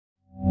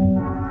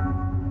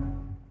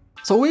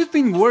So we've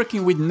been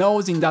working with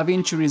nodes in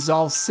DaVinci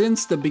Resolve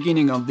since the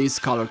beginning of this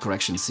color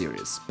correction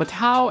series. But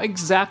how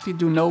exactly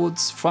do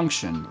nodes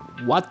function?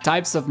 What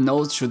types of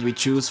nodes should we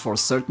choose for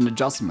certain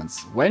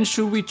adjustments? When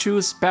should we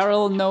choose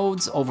parallel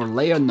nodes over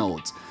layer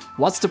nodes?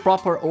 What's the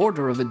proper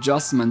order of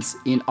adjustments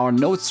in our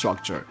node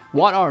structure?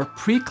 What are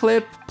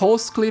pre-clip,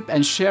 post-clip,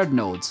 and shared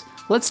nodes?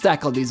 Let's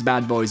tackle these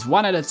bad boys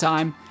one at a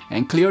time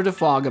and clear the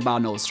fog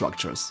about node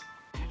structures.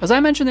 As I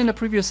mentioned in a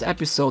previous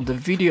episode, the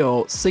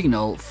video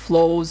signal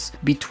flows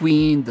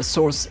between the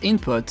source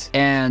input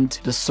and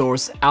the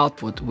source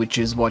output, which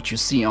is what you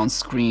see on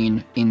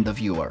screen in the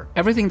viewer.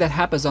 Everything that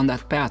happens on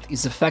that path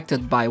is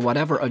affected by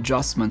whatever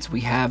adjustments we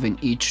have in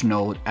each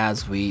node,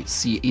 as we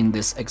see in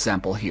this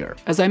example here.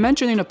 As I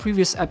mentioned in a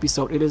previous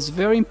episode, it is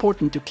very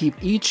important to keep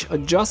each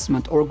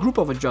adjustment or group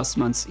of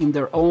adjustments in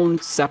their own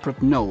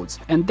separate nodes.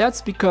 And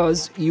that's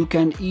because you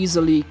can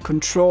easily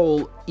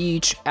control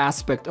each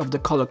aspect of the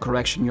color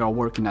correction you are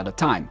working at a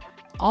time.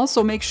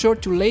 Also, make sure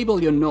to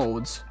label your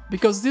nodes,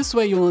 because this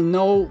way you will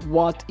know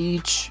what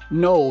each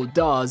node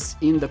does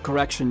in the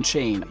correction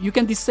chain. You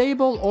can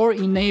disable or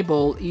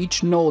enable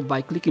each node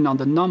by clicking on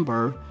the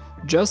number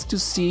just to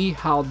see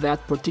how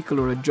that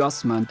particular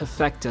adjustment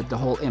affected the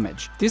whole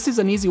image. This is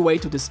an easy way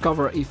to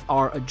discover if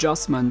our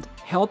adjustment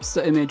helps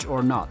the image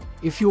or not.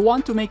 If you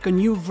want to make a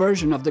new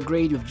version of the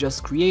grade you've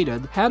just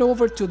created, head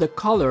over to the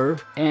color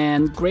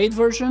and grade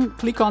version,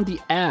 click on the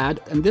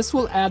add, and this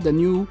will add a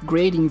new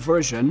grading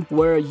version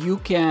where you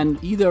can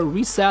either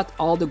reset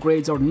all the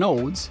grades or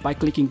nodes by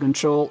clicking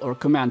Control or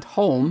Command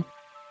Home,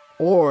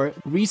 or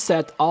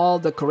reset all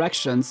the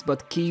corrections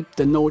but keep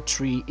the node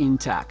tree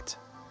intact.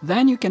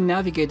 Then you can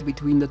navigate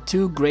between the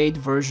two grade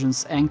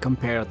versions and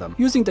compare them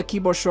using the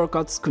keyboard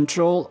shortcuts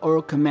Ctrl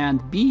or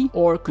Command B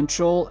or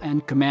Ctrl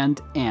and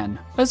Command N.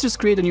 Let's just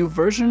create a new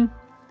version,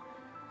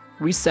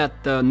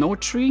 reset the node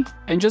tree,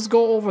 and just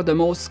go over the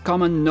most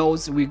common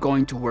nodes we're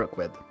going to work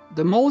with.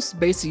 The most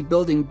basic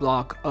building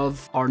block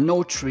of our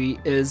node tree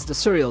is the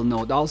serial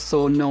node,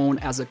 also known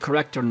as a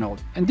corrector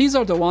node. And these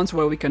are the ones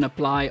where we can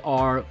apply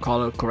our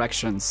color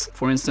corrections.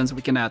 For instance,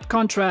 we can add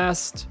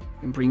contrast,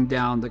 and bring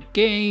down the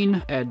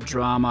gain, add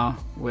drama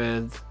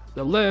with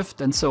the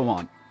lift, and so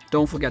on.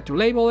 Don't forget to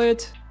label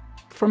it.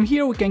 From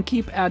here we can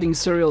keep adding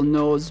serial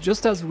nodes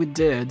just as we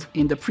did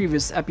in the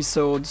previous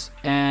episodes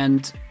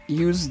and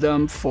use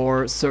them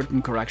for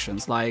certain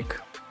corrections, like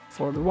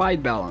for the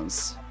white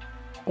balance,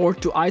 or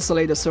to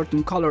isolate a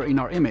certain color in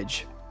our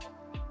image,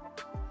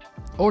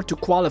 or to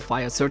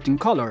qualify a certain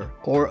color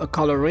or a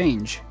color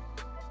range.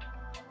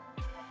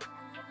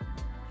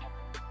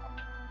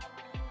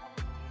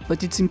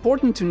 But it's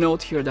important to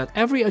note here that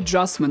every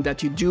adjustment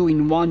that you do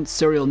in one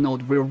serial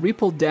node will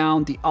ripple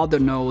down the other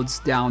nodes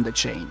down the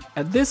chain.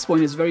 At this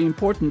point, it's very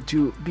important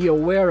to be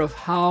aware of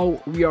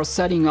how we are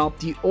setting up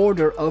the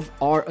order of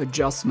our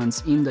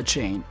adjustments in the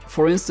chain.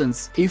 For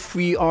instance, if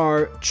we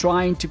are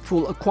trying to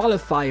pull a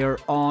qualifier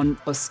on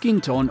a skin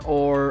tone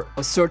or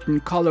a certain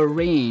color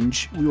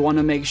range, we want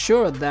to make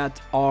sure that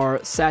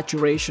our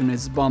saturation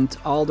is bumped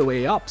all the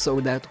way up so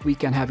that we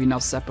can have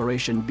enough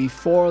separation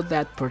before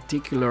that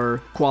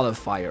particular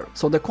qualifier.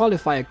 So the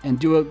qualifier can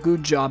do a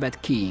good job at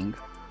keying.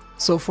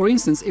 So for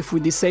instance, if we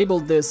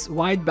disable this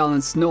white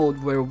balance node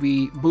where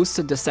we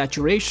boosted the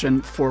saturation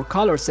for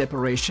color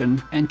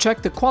separation and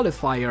check the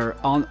qualifier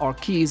on our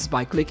keys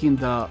by clicking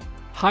the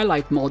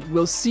highlight mode,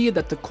 we'll see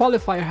that the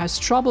qualifier has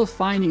trouble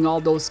finding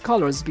all those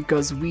colors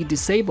because we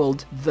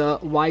disabled the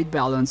white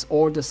balance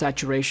or the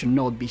saturation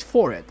node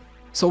before it.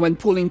 So when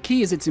pulling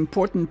keys, it's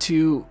important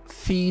to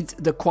feed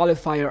the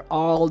qualifier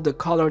all the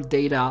color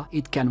data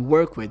it can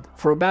work with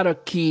for a better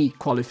key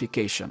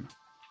qualification.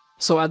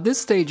 So at this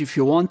stage, if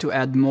you want to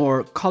add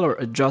more color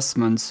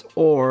adjustments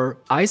or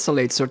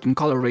isolate certain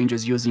color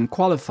ranges using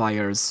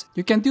qualifiers,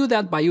 you can do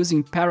that by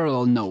using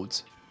parallel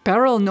nodes.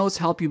 Parallel nodes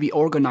help you be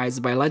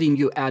organized by letting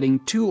you adding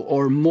two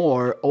or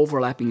more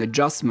overlapping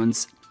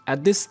adjustments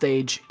at this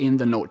stage in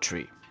the node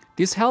tree.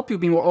 This helps you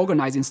be more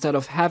organized instead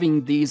of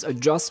having these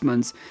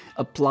adjustments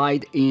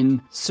applied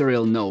in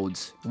serial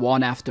nodes,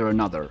 one after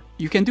another.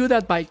 You can do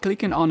that by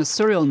clicking on a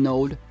serial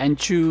node and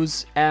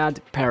choose Add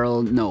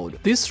Parallel Node.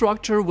 This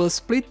structure will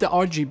split the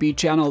RGB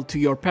channel to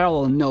your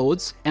parallel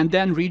nodes and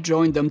then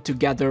rejoin them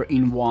together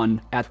in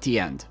one at the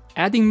end.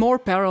 Adding more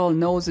parallel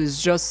nodes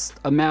is just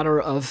a matter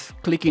of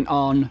clicking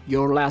on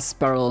your last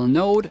parallel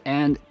node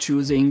and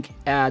choosing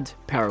Add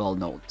Parallel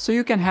Node. So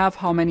you can have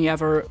how many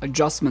ever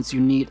adjustments you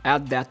need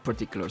at that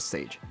particular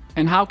stage.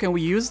 And how can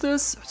we use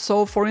this?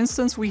 So for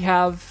instance, we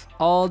have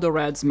all the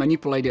reds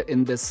manipulated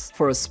in this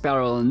first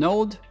parallel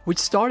node, which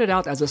started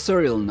out as a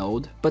serial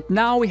node, but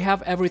now we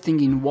have everything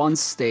in one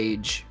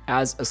stage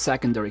as a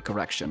secondary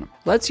correction.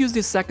 Let's use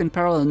this second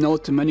parallel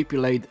node to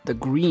manipulate the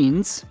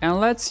greens, and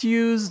let's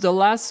use the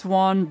last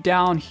one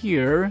down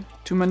here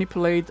to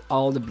manipulate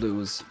all the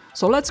blues.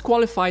 So let's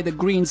qualify the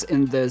greens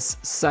in this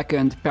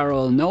second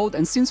parallel node,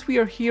 and since we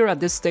are here at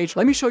this stage,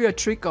 let me show you a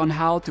trick on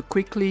how to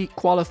quickly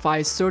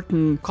qualify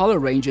certain color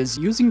ranges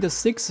using the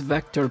 6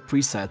 vector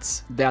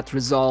presets that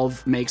resolve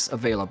Valve makes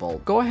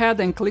available. Go ahead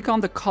and click on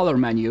the color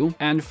menu,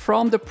 and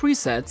from the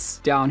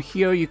presets down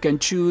here you can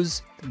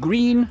choose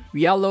green,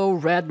 yellow,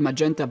 red,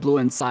 magenta, blue,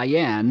 and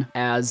cyan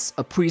as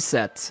a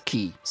preset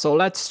key. So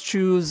let's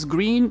choose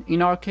green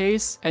in our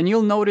case, and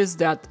you'll notice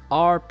that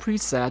our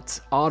preset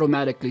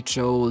automatically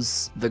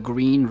chose the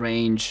green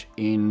range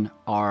in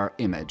our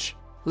image.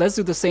 Let's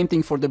do the same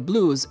thing for the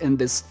blues in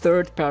this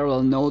third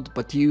parallel node,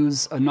 but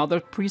use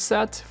another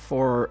preset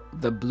for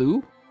the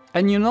blue.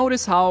 And you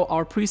notice how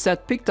our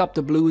preset picked up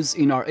the blues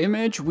in our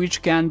image,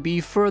 which can be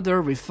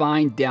further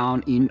refined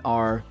down in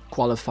our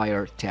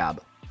qualifier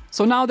tab.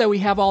 So now that we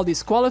have all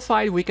these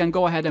qualified, we can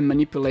go ahead and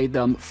manipulate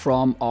them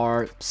from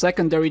our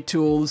secondary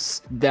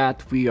tools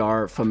that we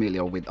are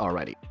familiar with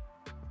already.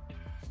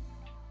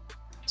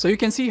 So you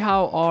can see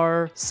how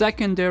our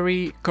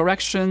secondary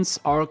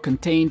corrections are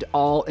contained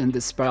all in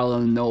this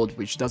parallel node,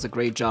 which does a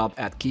great job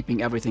at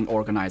keeping everything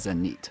organized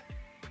and neat.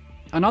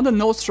 Another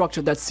node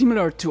structure that's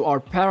similar to our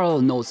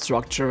parallel node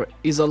structure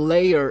is a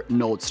layer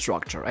node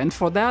structure. And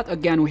for that,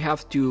 again, we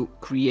have to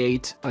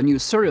create a new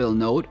serial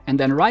node and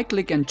then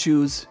right-click and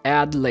choose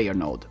Add Layer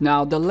Node.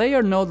 Now, the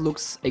layer node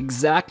looks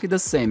exactly the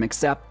same,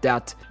 except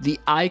that the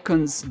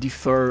icons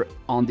differ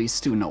on these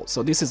two nodes.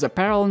 So this is a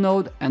parallel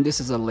node and this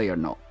is a layer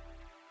node.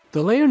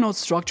 The layer node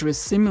structure is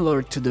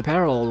similar to the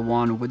parallel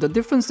one, with the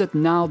difference that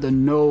now the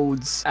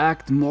nodes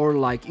act more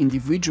like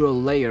individual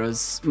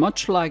layers,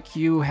 much like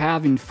you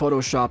have in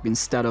Photoshop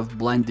instead of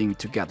blending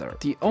together.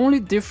 The only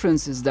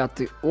difference is that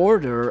the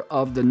order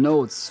of the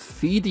nodes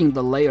feeding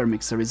the layer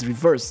mixer is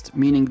reversed,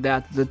 meaning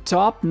that the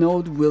top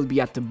node will be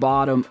at the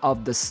bottom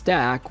of the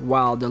stack,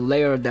 while the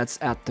layer that's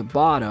at the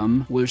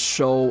bottom will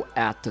show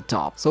at the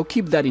top. So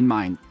keep that in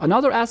mind.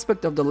 Another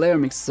aspect of the layer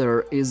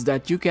mixer is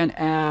that you can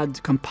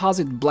add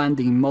composite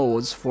blending modes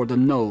for the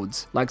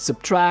nodes, like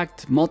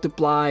subtract,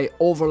 multiply,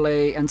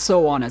 overlay, and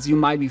so on, as you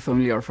might be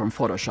familiar from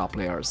Photoshop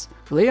layers.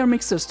 Layer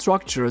mixer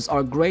structures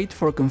are great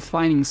for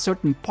confining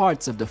certain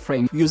parts of the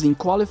frame using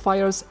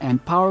qualifiers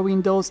and power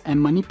windows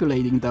and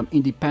manipulating them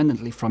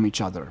independently from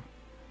each other.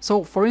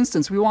 So, for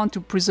instance, we want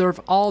to preserve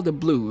all the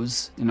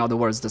blues, in other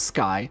words the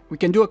sky. We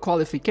can do a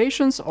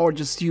qualifications or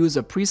just use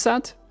a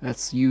preset.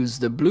 Let's use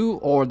the blue,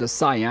 or the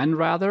cyan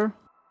rather.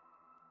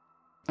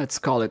 Let's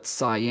call it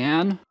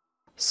cyan.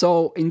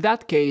 So in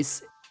that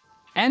case,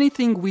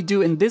 anything we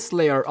do in this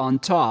layer on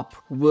top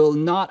will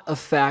not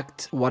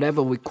affect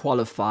whatever we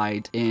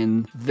qualified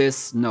in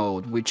this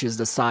node, which is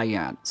the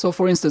cyan. So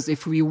for instance,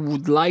 if we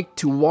would like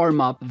to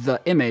warm up the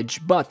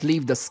image but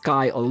leave the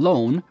sky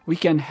alone, we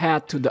can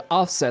head to the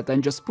offset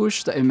and just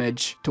push the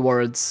image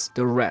towards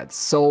the red.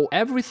 So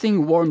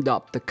everything warmed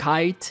up, the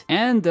kite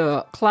and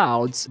the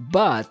clouds,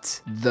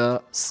 but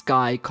the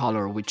sky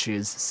color, which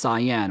is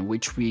cyan,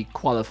 which we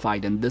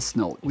qualified in this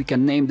node. We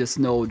can name this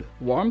node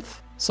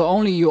warmth. So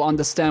only you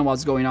understand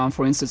what's going on.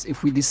 For instance,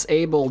 if we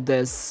disable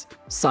this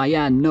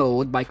cyan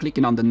node by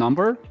clicking on the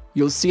number,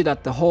 you'll see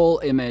that the whole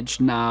image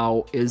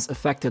now is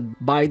affected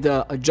by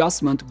the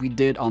adjustment we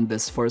did on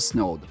this first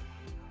node.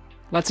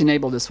 Let's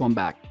enable this one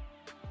back.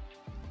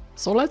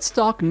 So let's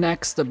talk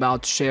next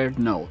about shared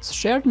nodes.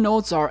 Shared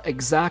nodes are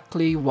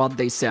exactly what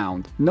they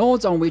sound.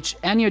 Nodes on which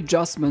any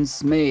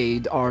adjustments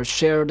made are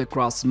shared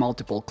across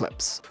multiple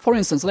clips. For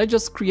instance, let's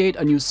just create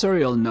a new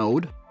serial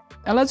node.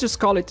 And let's just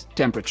call it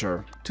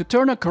temperature. To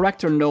turn a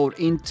corrector node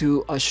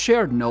into a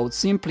shared node,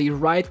 simply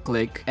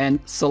right-click and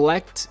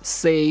select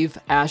Save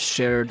as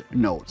Shared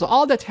Node. So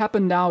all that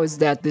happened now is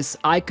that this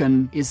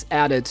icon is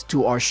added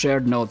to our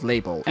shared node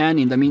label. And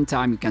in the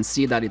meantime, you can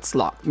see that it's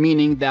locked,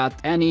 meaning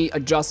that any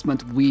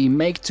adjustment we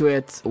make to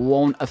it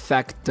won't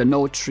affect the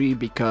node tree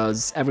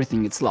because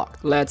everything is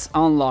locked. Let's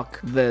unlock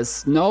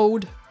this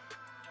node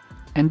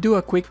and do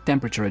a quick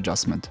temperature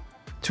adjustment.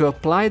 To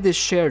apply this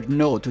shared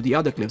node to the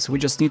other clips, we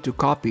just need to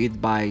copy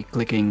it by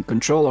clicking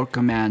Ctrl or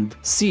Command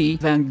C,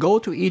 then go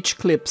to each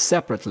clip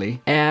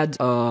separately, add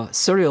a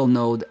serial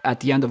node at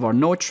the end of our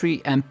node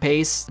tree, and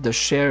paste the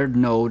shared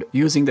node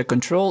using the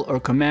Ctrl or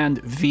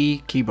Command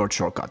V keyboard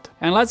shortcut.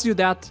 And let's do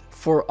that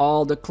for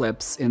all the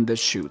clips in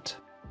this shoot.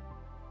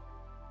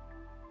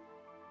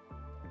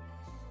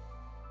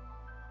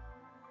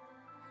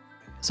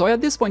 So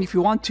at this point, if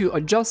you want to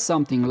adjust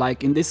something,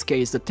 like in this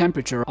case the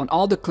temperature on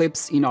all the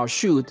clips in our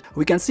shoot,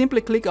 we can simply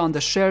click on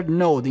the shared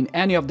node in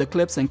any of the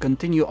clips and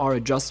continue our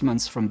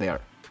adjustments from there.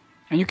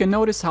 And you can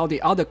notice how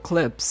the other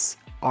clips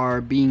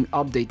are being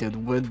updated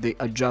with the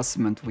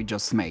adjustment we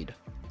just made.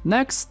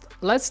 Next,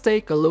 let's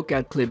take a look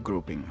at clip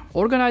grouping.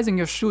 Organizing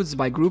your shoots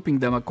by grouping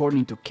them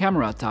according to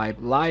camera type,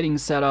 lighting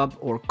setup,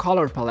 or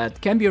color palette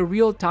can be a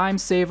real time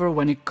saver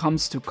when it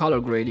comes to color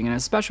grading and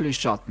especially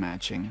shot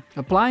matching.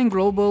 Applying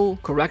global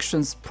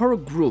corrections per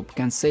group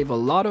can save a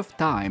lot of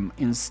time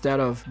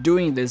instead of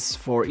doing this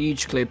for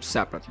each clip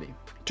separately.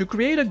 To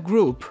create a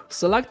group,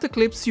 select the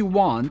clips you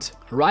want,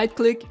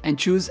 right-click and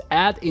choose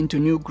Add into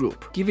New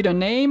Group. Give it a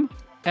name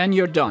and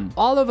you're done.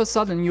 All of a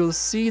sudden you'll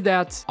see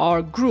that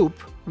our group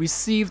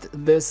received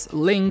this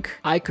link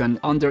icon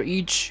under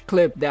each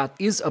clip that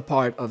is a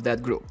part of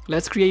that group.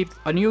 Let's create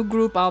a new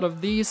group out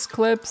of these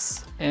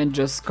clips and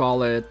just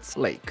call it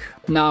Lake.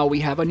 Now we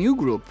have a new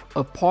group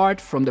apart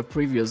from the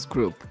previous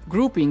group.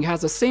 Grouping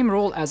has the same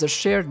role as a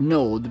shared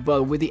node,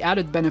 but with the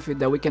added benefit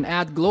that we can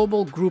add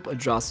global group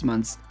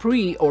adjustments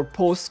pre or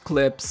post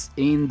clips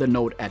in the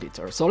node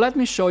editor. So let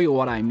me show you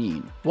what I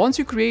mean. Once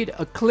you create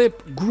a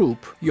clip group,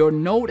 your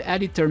node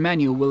editor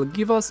menu will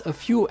give us a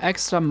few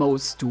extra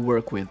modes to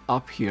work with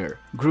up here.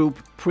 Group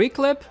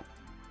pre-clip,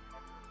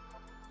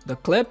 the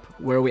clip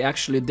where we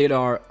actually did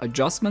our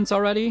adjustments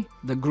already,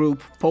 the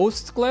group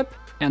post clip,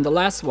 and the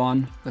last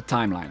one, the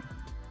timeline.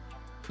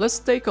 Let's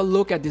take a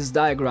look at this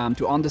diagram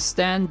to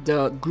understand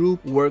the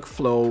group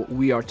workflow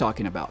we are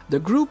talking about. The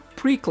group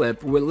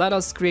pre-clip will let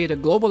us create a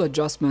global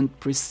adjustment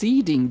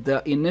preceding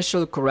the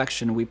initial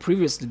correction we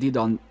previously did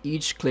on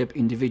each clip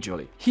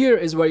individually. Here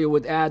is where you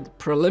would add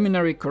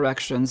preliminary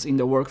corrections in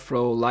the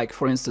workflow, like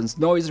for instance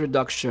noise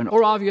reduction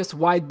or obvious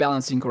white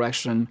balancing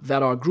correction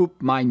that our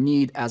group might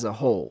need as a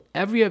whole.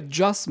 Every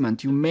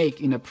adjustment you make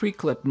in a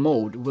pre-clip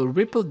mode will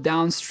ripple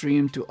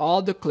downstream to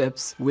all the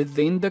clips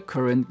within the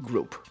current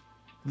group.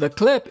 The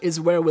clip is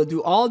where we'll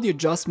do all the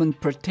adjustments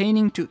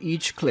pertaining to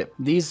each clip.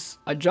 These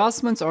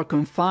adjustments are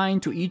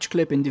confined to each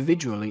clip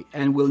individually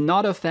and will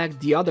not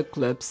affect the other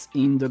clips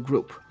in the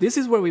group. This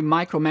is where we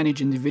micromanage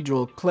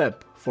individual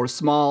clip for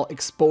small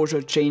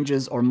exposure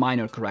changes or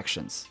minor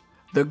corrections.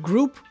 The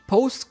group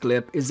post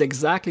clip is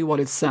exactly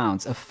what it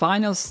sounds, a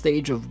final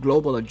stage of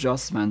global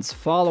adjustments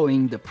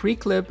following the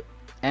pre-clip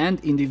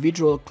and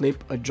individual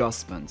clip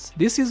adjustments.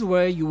 This is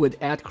where you would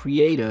add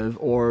creative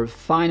or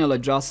final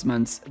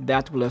adjustments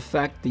that will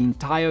affect the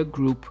entire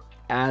group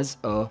as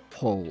a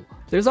whole.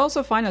 There's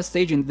also a final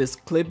stage in this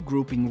clip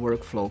grouping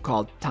workflow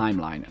called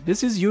timeline.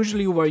 This is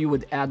usually where you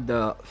would add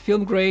the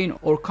film grain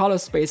or color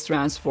space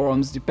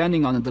transforms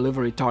depending on the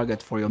delivery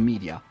target for your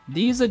media.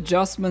 These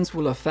adjustments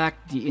will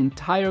affect the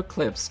entire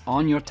clips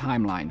on your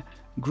timeline,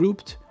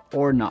 grouped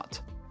or not.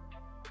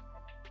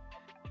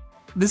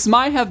 This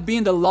might have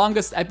been the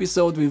longest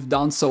episode we've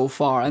done so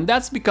far, and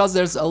that's because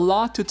there's a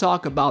lot to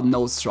talk about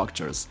node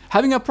structures.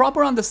 Having a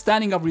proper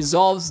understanding of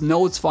Resolve's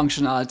nodes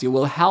functionality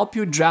will help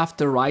you draft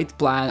the right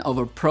plan of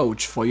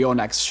approach for your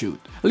next shoot.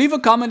 Leave a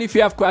comment if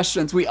you have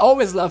questions, we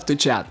always love to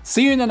chat.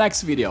 See you in the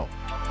next video.